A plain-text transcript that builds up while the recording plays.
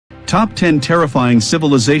Top 10 Terrifying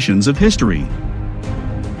Civilizations of History.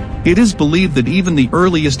 It is believed that even the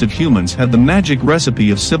earliest of humans had the magic recipe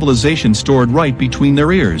of civilization stored right between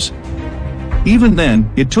their ears. Even then,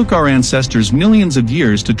 it took our ancestors millions of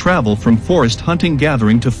years to travel from forest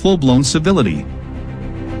hunting-gathering to full-blown civility.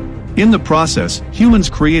 In the process, humans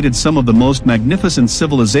created some of the most magnificent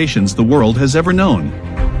civilizations the world has ever known.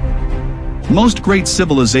 Most great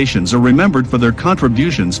civilizations are remembered for their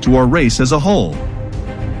contributions to our race as a whole.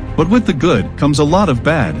 But with the good comes a lot of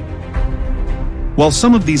bad. While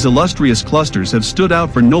some of these illustrious clusters have stood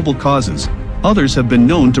out for noble causes, others have been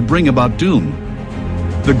known to bring about doom.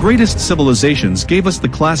 The greatest civilizations gave us the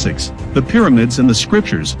classics, the pyramids and the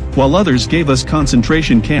scriptures, while others gave us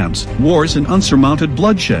concentration camps, wars and unsurmounted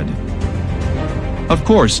bloodshed. Of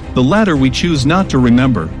course, the latter we choose not to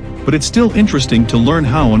remember, but it's still interesting to learn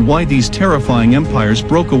how and why these terrifying empires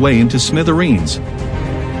broke away into smithereens.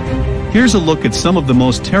 Here's a look at some of the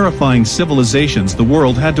most terrifying civilizations the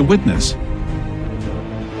world had to witness.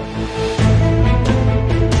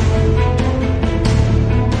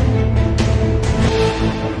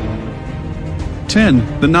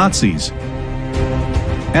 The Nazis.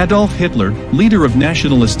 Adolf Hitler, leader of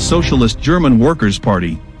Nationalist Socialist German Workers'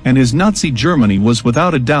 Party, and his Nazi Germany was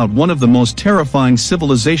without a doubt one of the most terrifying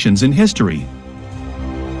civilizations in history.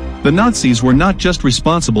 The Nazis were not just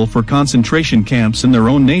responsible for concentration camps in their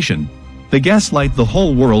own nation, they gaslight the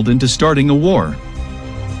whole world into starting a war.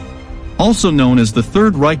 Also known as the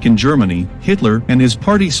Third Reich in Germany, Hitler and his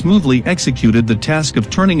party smoothly executed the task of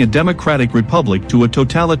turning a democratic republic to a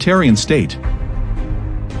totalitarian state.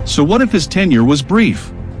 So what if his tenure was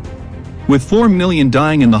brief? With 4 million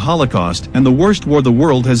dying in the Holocaust and the worst war the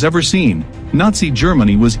world has ever seen, Nazi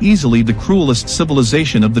Germany was easily the cruelest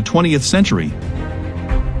civilization of the 20th century.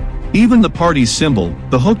 Even the party's symbol,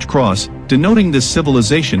 the hooked cross, denoting this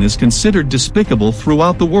civilization is considered despicable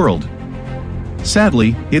throughout the world.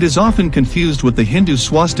 Sadly, it is often confused with the Hindu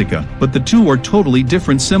swastika, but the two are totally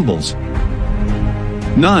different symbols.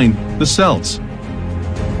 9. The Celts.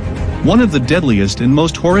 One of the deadliest and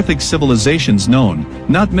most horrific civilizations known,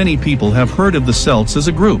 not many people have heard of the Celts as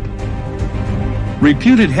a group.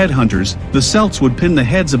 Reputed headhunters, the Celts would pin the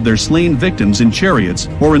heads of their slain victims in chariots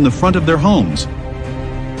or in the front of their homes.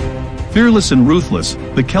 Fearless and ruthless,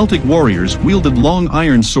 the Celtic warriors wielded long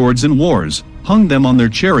iron swords in wars, hung them on their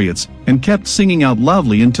chariots, and kept singing out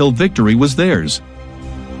loudly until victory was theirs.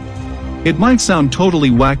 It might sound totally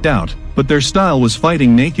whacked out, but their style was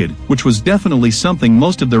fighting naked, which was definitely something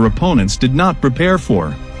most of their opponents did not prepare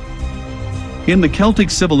for. In the Celtic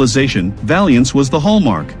civilization, valiance was the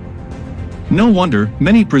hallmark. No wonder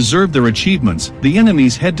many preserved their achievements, the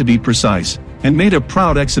enemies had to be precise, and made a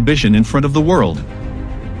proud exhibition in front of the world.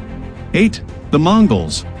 8. The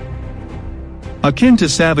Mongols. Akin to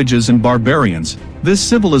savages and barbarians, this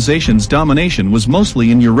civilization's domination was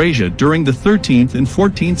mostly in Eurasia during the 13th and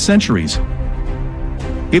 14th centuries.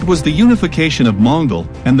 It was the unification of Mongol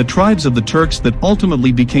and the tribes of the Turks that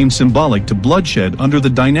ultimately became symbolic to bloodshed under the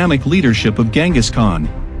dynamic leadership of Genghis Khan.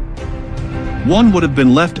 One would have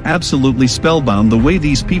been left absolutely spellbound the way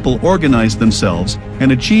these people organized themselves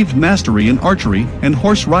and achieved mastery in archery and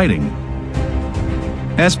horse riding.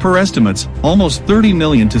 As per estimates, almost 30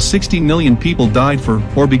 million to 60 million people died for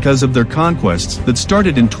or because of their conquests that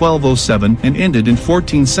started in 1207 and ended in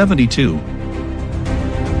 1472.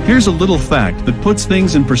 Here's a little fact that puts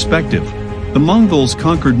things in perspective. The Mongols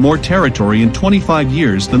conquered more territory in 25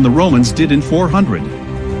 years than the Romans did in 400.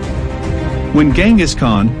 When Genghis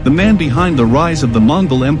Khan, the man behind the rise of the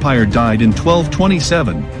Mongol Empire, died in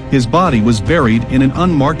 1227, his body was buried in an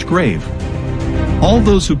unmarked grave. All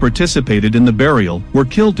those who participated in the burial were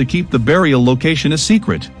killed to keep the burial location a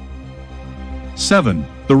secret. 7.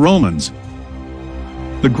 The Romans.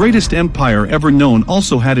 The greatest empire ever known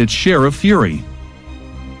also had its share of fury.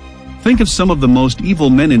 Think of some of the most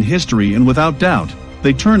evil men in history and without doubt,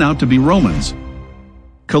 they turn out to be Romans.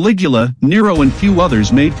 Caligula, Nero and few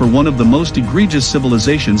others made for one of the most egregious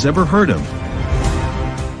civilizations ever heard of.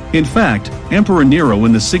 In fact, Emperor Nero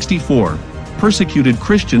in the 64 persecuted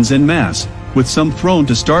Christians en masse, with some thrown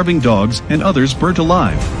to starving dogs and others burnt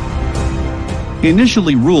alive.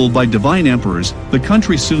 Initially ruled by divine emperors, the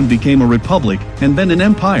country soon became a republic and then an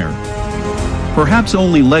empire. Perhaps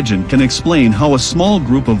only legend can explain how a small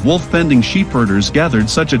group of wolf-fending sheepherders gathered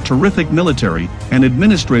such a terrific military and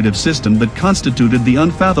administrative system that constituted the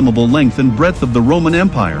unfathomable length and breadth of the Roman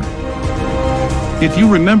Empire. If you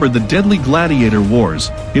remember the deadly gladiator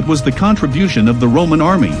wars, it was the contribution of the Roman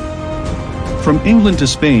army. From England to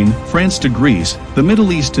Spain, France to Greece, the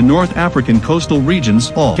Middle East to North African coastal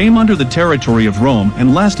regions all came under the territory of Rome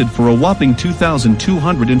and lasted for a whopping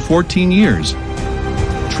 2,214 years.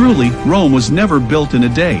 Truly, Rome was never built in a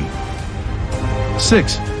day.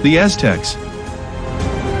 6. The Aztecs.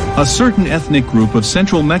 A certain ethnic group of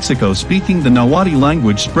central Mexico speaking the Nahuatl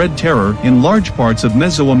language spread terror in large parts of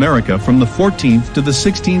Mesoamerica from the 14th to the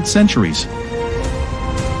 16th centuries.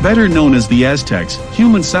 Better known as the Aztecs,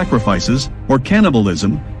 human sacrifices, or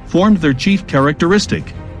cannibalism, formed their chief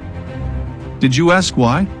characteristic. Did you ask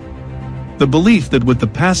why? The belief that with the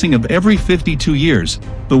passing of every 52 years,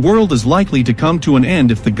 the world is likely to come to an end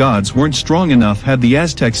if the gods weren't strong enough had the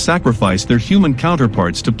Aztecs sacrificed their human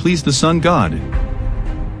counterparts to please the sun god.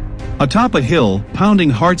 Atop a hill, pounding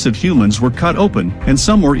hearts of humans were cut open, and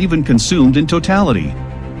some were even consumed in totality.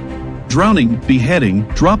 Drowning, beheading,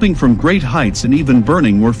 dropping from great heights and even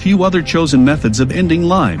burning were few other chosen methods of ending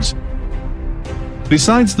lives.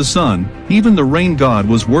 Besides the sun, even the rain god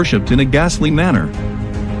was worshipped in a ghastly manner.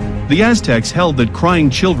 The Aztecs held that crying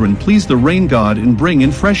children pleased the rain god and bring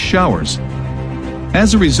in fresh showers.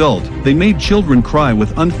 As a result, they made children cry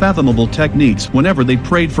with unfathomable techniques whenever they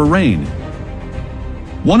prayed for rain.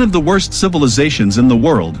 One of the worst civilizations in the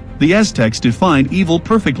world, the Aztecs defined evil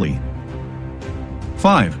perfectly.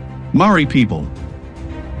 5. Maori people.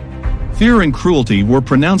 Fear and cruelty were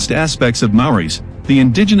pronounced aspects of Maoris, the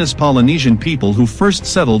indigenous Polynesian people who first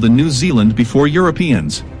settled in New Zealand before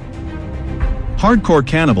Europeans. Hardcore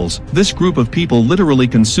cannibals, this group of people literally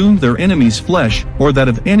consumed their enemy's flesh or that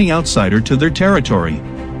of any outsider to their territory.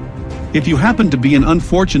 If you happened to be an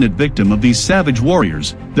unfortunate victim of these savage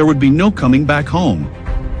warriors, there would be no coming back home.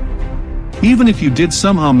 Even if you did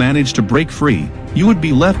somehow manage to break free, you would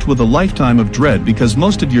be left with a lifetime of dread because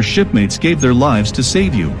most of your shipmates gave their lives to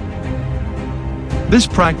save you. This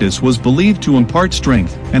practice was believed to impart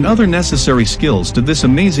strength and other necessary skills to this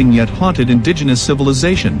amazing yet haunted indigenous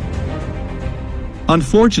civilization.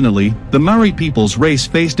 Unfortunately, the Maori people's race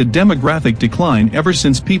faced a demographic decline ever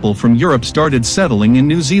since people from Europe started settling in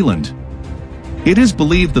New Zealand. It is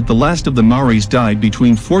believed that the last of the Maoris died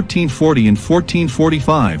between 1440 and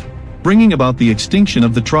 1445, bringing about the extinction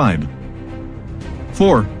of the tribe.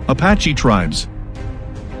 4. Apache Tribes.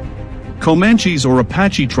 Comanches or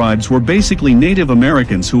Apache tribes were basically Native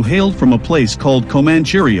Americans who hailed from a place called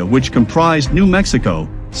Comancheria, which comprised New Mexico,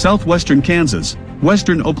 southwestern Kansas,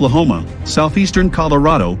 western Oklahoma, southeastern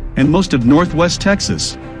Colorado, and most of northwest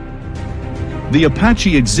Texas. The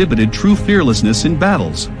Apache exhibited true fearlessness in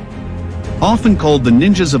battles. Often called the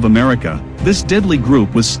Ninjas of America, this deadly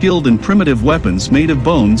group was skilled in primitive weapons made of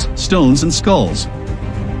bones, stones and skulls.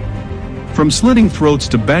 From slitting throats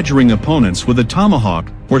to badgering opponents with a tomahawk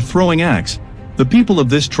or throwing axe, the people of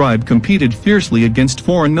this tribe competed fiercely against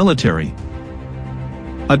foreign military.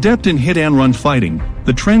 Adept in hit-and-run fighting,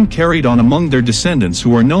 the trend carried on among their descendants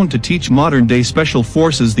who are known to teach modern-day special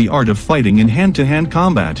forces the art of fighting in hand-to-hand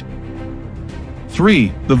combat.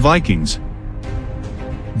 3. The Vikings.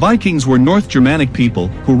 Vikings were North Germanic people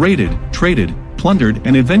who raided, traded, plundered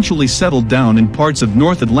and eventually settled down in parts of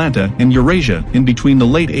North Atlanta and Eurasia in between the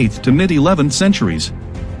late 8th to mid-11th centuries.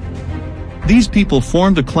 These people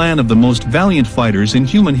formed a clan of the most valiant fighters in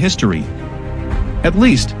human history. At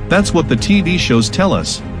least, that's what the TV shows tell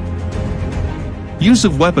us. Use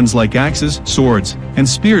of weapons like axes, swords, and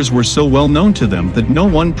spears were so well known to them that no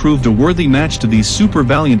one proved a worthy match to these super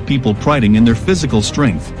valiant people priding in their physical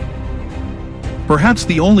strength. Perhaps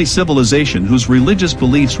the only civilization whose religious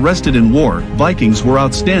beliefs rested in war, Vikings were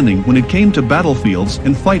outstanding when it came to battlefields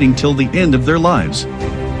and fighting till the end of their lives.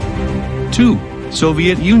 2.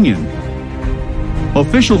 Soviet Union.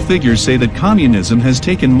 Official figures say that communism has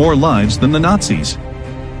taken more lives than the Nazis.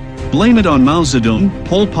 Blame it on Mao Zedong,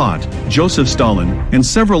 Pol Pot, Joseph Stalin, and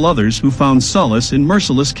several others who found solace in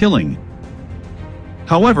merciless killing.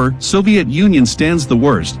 However, Soviet Union stands the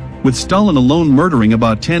worst, with Stalin alone murdering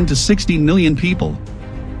about 10 to 60 million people.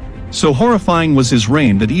 So horrifying was his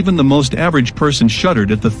reign that even the most average person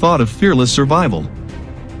shuddered at the thought of fearless survival.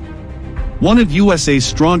 One of USA's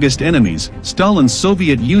strongest enemies, Stalin's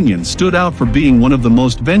Soviet Union stood out for being one of the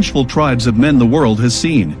most vengeful tribes of men the world has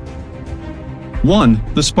seen. 1.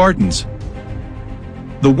 The Spartans.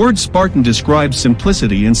 The word Spartan describes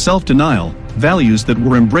simplicity and self-denial, values that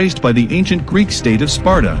were embraced by the ancient Greek state of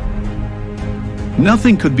Sparta.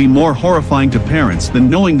 Nothing could be more horrifying to parents than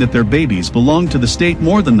knowing that their babies belonged to the state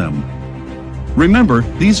more than them. Remember,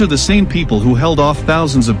 these are the same people who held off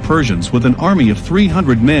thousands of Persians with an army of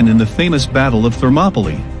 300 men in the famous Battle of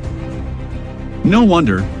Thermopylae. No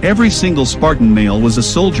wonder, every single Spartan male was a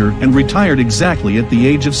soldier and retired exactly at the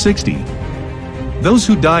age of 60. Those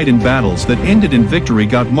who died in battles that ended in victory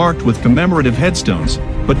got marked with commemorative headstones,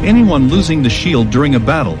 but anyone losing the shield during a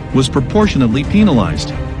battle was proportionately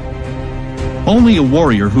penalized. Only a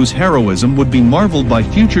warrior whose heroism would be marveled by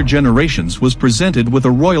future generations was presented with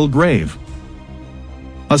a royal grave.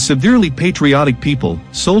 A severely patriotic people,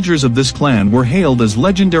 soldiers of this clan were hailed as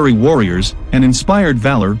legendary warriors and inspired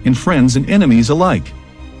valor in friends and enemies alike.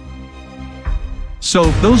 So,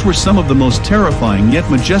 those were some of the most terrifying yet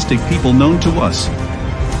majestic people known to us.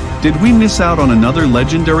 Did we miss out on another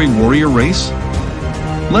legendary warrior race?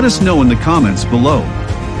 Let us know in the comments below.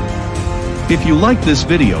 If you liked this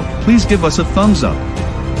video, please give us a thumbs up.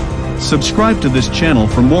 Subscribe to this channel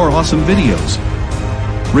for more awesome videos.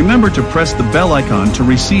 Remember to press the bell icon to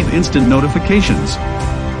receive instant notifications.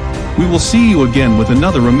 We will see you again with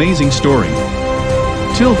another amazing story.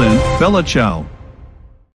 Till then, bella ciao.